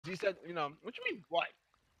He said, you know, what you mean, what?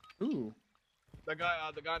 Ooh. The guy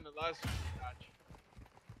in the last match.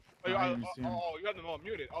 Oh, I haven't seen him. you have them all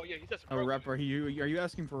muted. Oh yeah, he said some Oh, broke shit. are you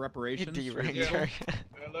asking for reparations? D for his ranger. evil?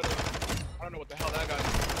 Yeah, literally. I don't know what the hell that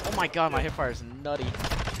guy. Oh my god, my hipfire is nutty.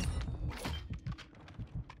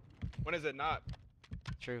 When is it not?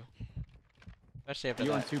 True. Especially after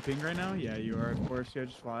You on that. 2 ping right now? Yeah, you are. Of course. Yeah,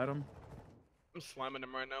 just fly at him. I'm slamming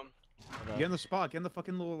him right now. Get in the spot. Get in the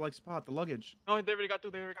fucking little like spot. The luggage. Oh, they already got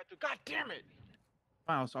through. They already got through. God damn it!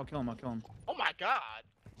 Fine, I'll kill him. I'll kill him. Oh my god!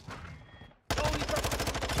 Oh, he's right.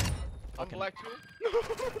 I'm Fucking- black too.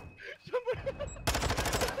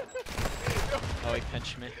 Oh, he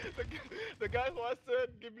pinched me. The guy who I said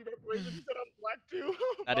give me reparations, he said I'm black too.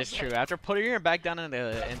 That is true. After putting her back down into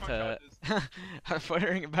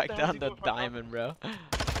putting it back What the hell down is he to doing for diamond, bro.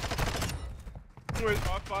 Where's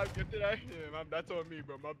R5 good today? Yeah, that's on me,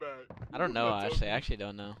 bro. My bad. I don't know. That's on I me. actually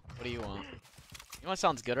don't know. What do you want? You know what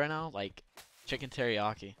sounds good right now? Like chicken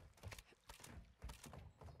teriyaki.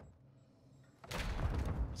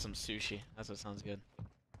 Some sushi. That's what sounds good.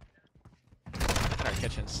 In our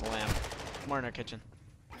kitchen, slam. More in our kitchen.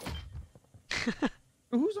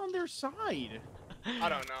 Who's on their side? I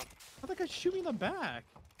don't know. I think I shoot me in the back.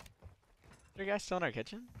 Are you guys still in our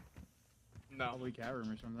kitchen? No. Probably cat room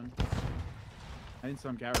or something. I didn't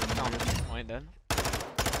some cat room. No, point then.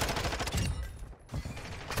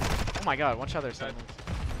 Oh my god, watch out there, Simon.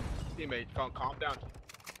 Teammate, calm down.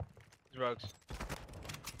 Drugs.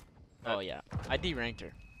 Oh yeah, I D-ranked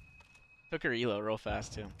her. Took her elo real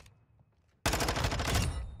fast too.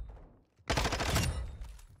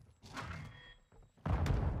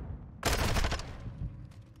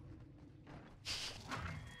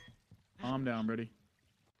 Calm down, buddy.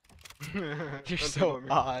 You're so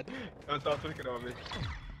odd. Don't stop tweaking on me.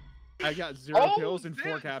 I got 0 kills and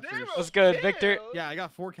 4 captures. What's good, Victor? Yeah, I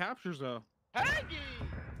got 4 captures though. Haggy!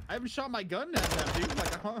 I haven't shot my gun at them, dude.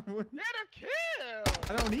 Like, Get a kill!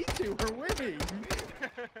 I don't need to. We're winning.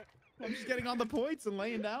 I'm just getting on the points and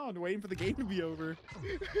laying down, waiting for the game to be over.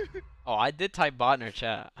 Oh, I did type bot in her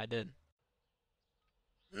chat. I did.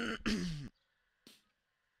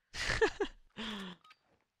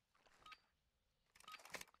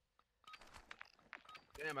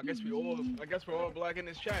 Damn, I guess we're all black in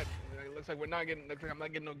this chat. It looks like I'm not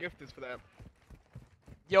getting no gifters for that.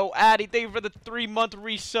 Yo, Addy, thank you for the 3-month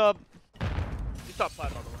resub. You stop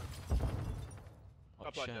plat, by the way. Oh,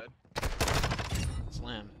 Stop plat, shit. dead.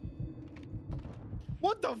 Slam.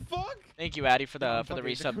 What the fuck? Thank you, Addy, for the Fucking-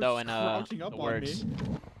 resub they're though, and crouching up the on words. me.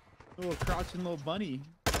 Little crouching little bunny.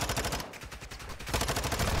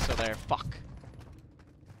 So there, fuck.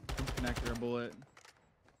 Connector a bullet.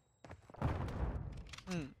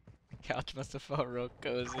 Couch must have felt real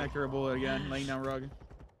cozy. Connector a bullet again. Laying down rug.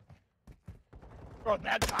 Bro,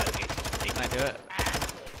 that guy is Can I do it?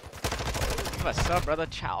 Give a sub, brother.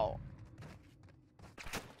 Ciao.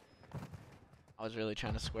 I was really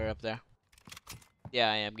trying to square up there.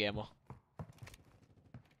 Yeah, I am, Gamble.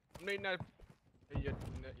 Maybe not.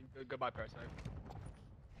 Goodbye, Parasite.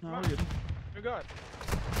 No, we're good. You're good.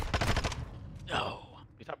 No.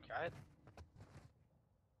 You stop cat.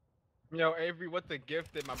 Yo, Avery, what the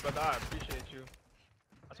gift did, my brother? I appreciate you.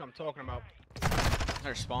 That's what I'm talking about.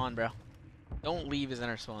 Inner spawn, bro. Don't leave his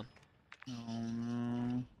inner spawn. Oh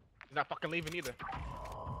no. He's not fucking leaving either.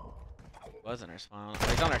 Was inner spawn. Oh,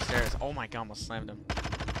 he's on our stairs. Oh my god, almost slammed him.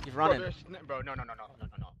 He's Bro, running. bro, no.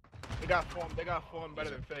 They got form better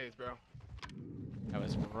than FaZe, bro. I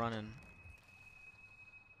was running.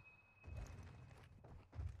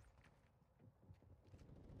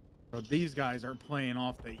 Bro, these guys are playing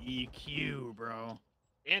off the EQ, bro.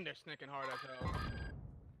 And they're snicking hard as hell.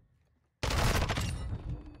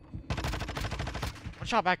 One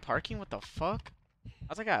shot back parking? What the fuck?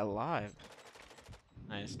 How's that guy alive?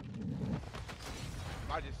 Nice.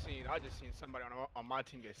 I just seen somebody on my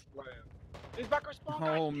team get slammed. He's back or spawn.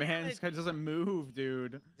 Oh God man, damn this it. guy doesn't move,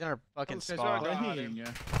 dude. He's in our fucking Those guys spa. are playing.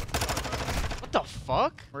 What the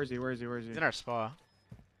fuck? Where is he? Where is he? Where is he? He's in our spa.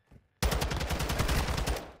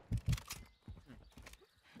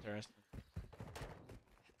 Interesting.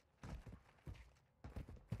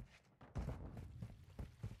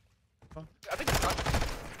 I think it's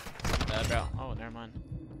not. Dead, bro. Oh, never mind.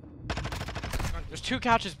 There's 2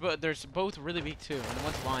 couches, but there's both really weak too, and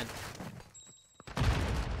one's mine.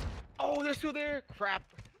 Oh, they're still there. Crap.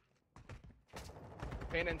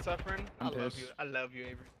 Pain and suffering. I I'm love pissed. you. I love you,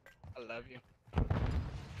 Avery. I love you.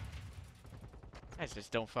 Guys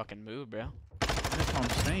just don't fucking move, bro. That's what I'm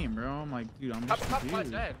saying, bro. I'm like, dude, I'm just Top my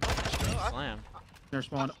confused. dead. Slam. They're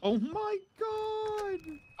spawned. Oh my god!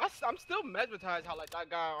 I'm still mesmerized how like that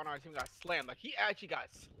guy on our team got slammed. Like he actually got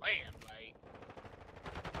slammed. Like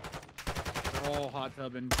Oh, hot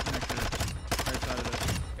tub and connector. Right side of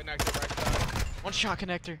this. Connected right side. One shot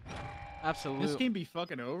connector. Absolutely. This game be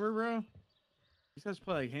fucking over, bro. These guys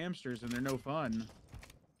play like hamsters and they're no fun.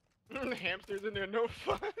 Hamsters in there, no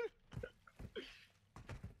fun.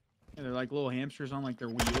 Yeah, they're like little hamsters on like their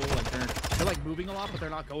wheel. Like they're like moving a lot, but they're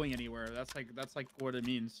not going anywhere. That's like what it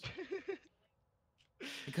means.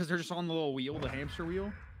 Because they're just on the little wheel, the hamster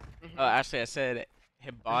wheel. Oh, actually, I said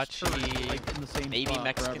hibachi, Like in the same maybe spot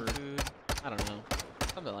Mexican forever. food. I don't know.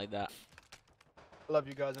 Something like that. I love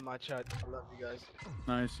you guys in my chat. I love you guys.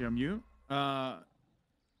 Nice, yeah, mute.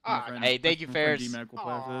 Hey, thank you, Ferris. D-Mac will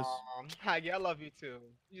play after this. Aw, Haggy, I love you too.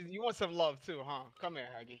 You want some love too, huh? Come here,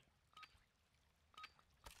 Haggy.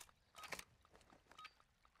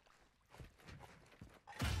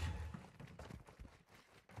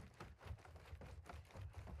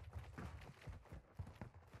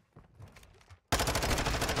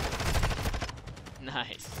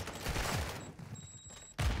 Nice.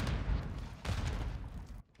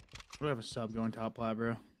 We have a sub going top plat,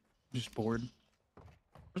 bro. Just bored.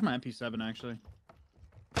 Where's my MP7 actually?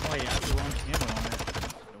 Oh yeah, I have the wrong camera on it.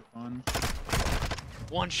 That's so fun.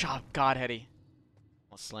 One shot. God, Hetty.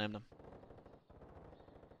 Almost slammed him.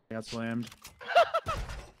 I got slammed.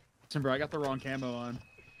 Listen, bro, I got the wrong camo on.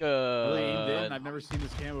 Good. I really aimed in. I've never seen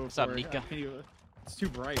this camo before. What's up, Nika? I can't even- It's too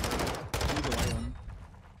bright, bro. I need the white one.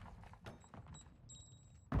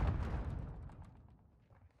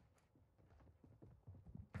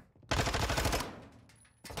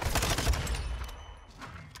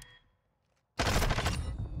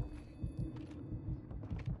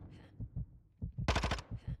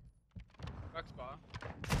 Next bar.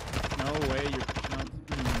 No way, you're not.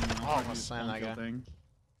 Almost slammed that guy. Thing.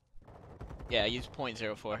 Yeah, use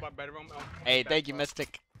 .04. My bedroom. Hey, thank you,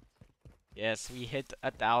 Mystic. Yes, we hit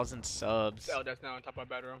 1,000 subs. Oh, that's now on top of my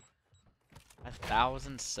bedroom.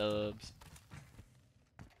 1,000 subs.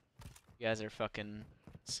 You guys are fucking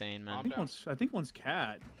insane, man. I think one's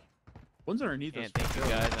cat. One's underneath us. Can't thank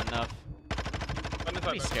you guys enough. On this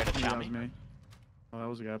Don't be side, scared of Yeah, that was Chami. me. Oh, that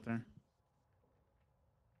was a guy up there.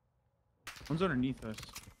 One's underneath us.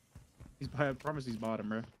 I promise he's bottom,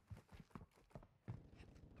 bro.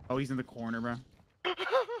 Oh, he's in the corner, bro.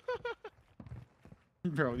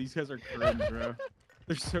 Bro, these guys are cringe, bro.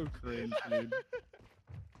 They're so cringe, dude.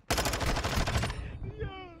 Yeah.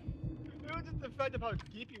 It was just the fact of how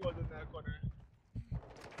deep he was in that corner.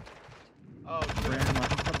 Oh, Random,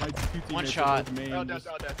 my two One teammates shot. are main, oh, just-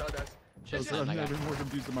 that's. Just I've slammed that never guy. been more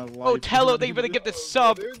confused in my life. Oh, Tello, thank you for the gifted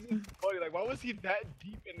sub. It was just funny. Like, why was he that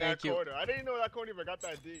deep in that Thank you. corner? I didn't know that corner even got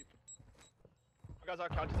that deep. You guys are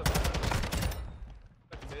couches up there.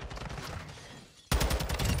 That's mid.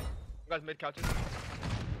 You guys mid couches.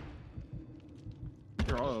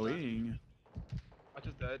 They're all waiting. Watch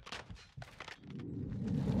is dead.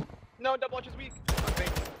 No, double watch is weak. Okay.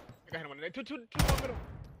 I got him on the two one middle.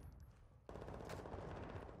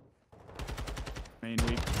 Main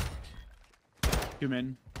weak. Two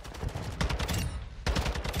men.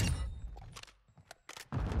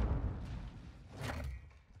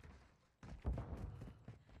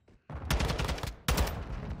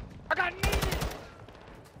 I got needed.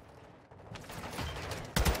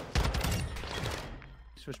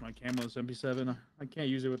 Switch my camos MP7. I can't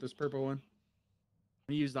use it with this purple one.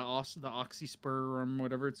 I use the Oxyspur or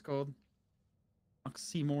whatever it's called.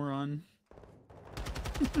 Oxymoron.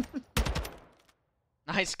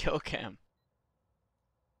 Nice kill cam.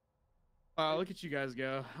 Wow, look at you guys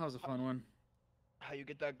go. That was a fun one. How you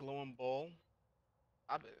get that glowing ball?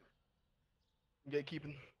 I bet.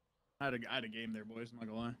 Gatekeeping. I had a game there, boys. I'm not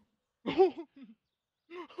gonna lie.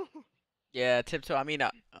 Yeah, tiptoe. I mean,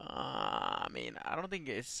 I don't think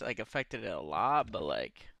it's like affected it a lot, but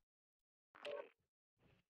like,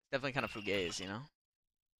 definitely kind of fugazi, you know.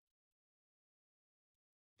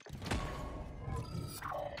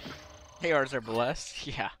 ARs are blessed.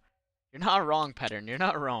 Yeah, you're not wrong, Pattern. You're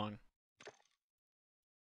not wrong.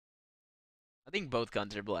 I think both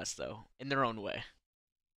guns are blessed though, in their own way.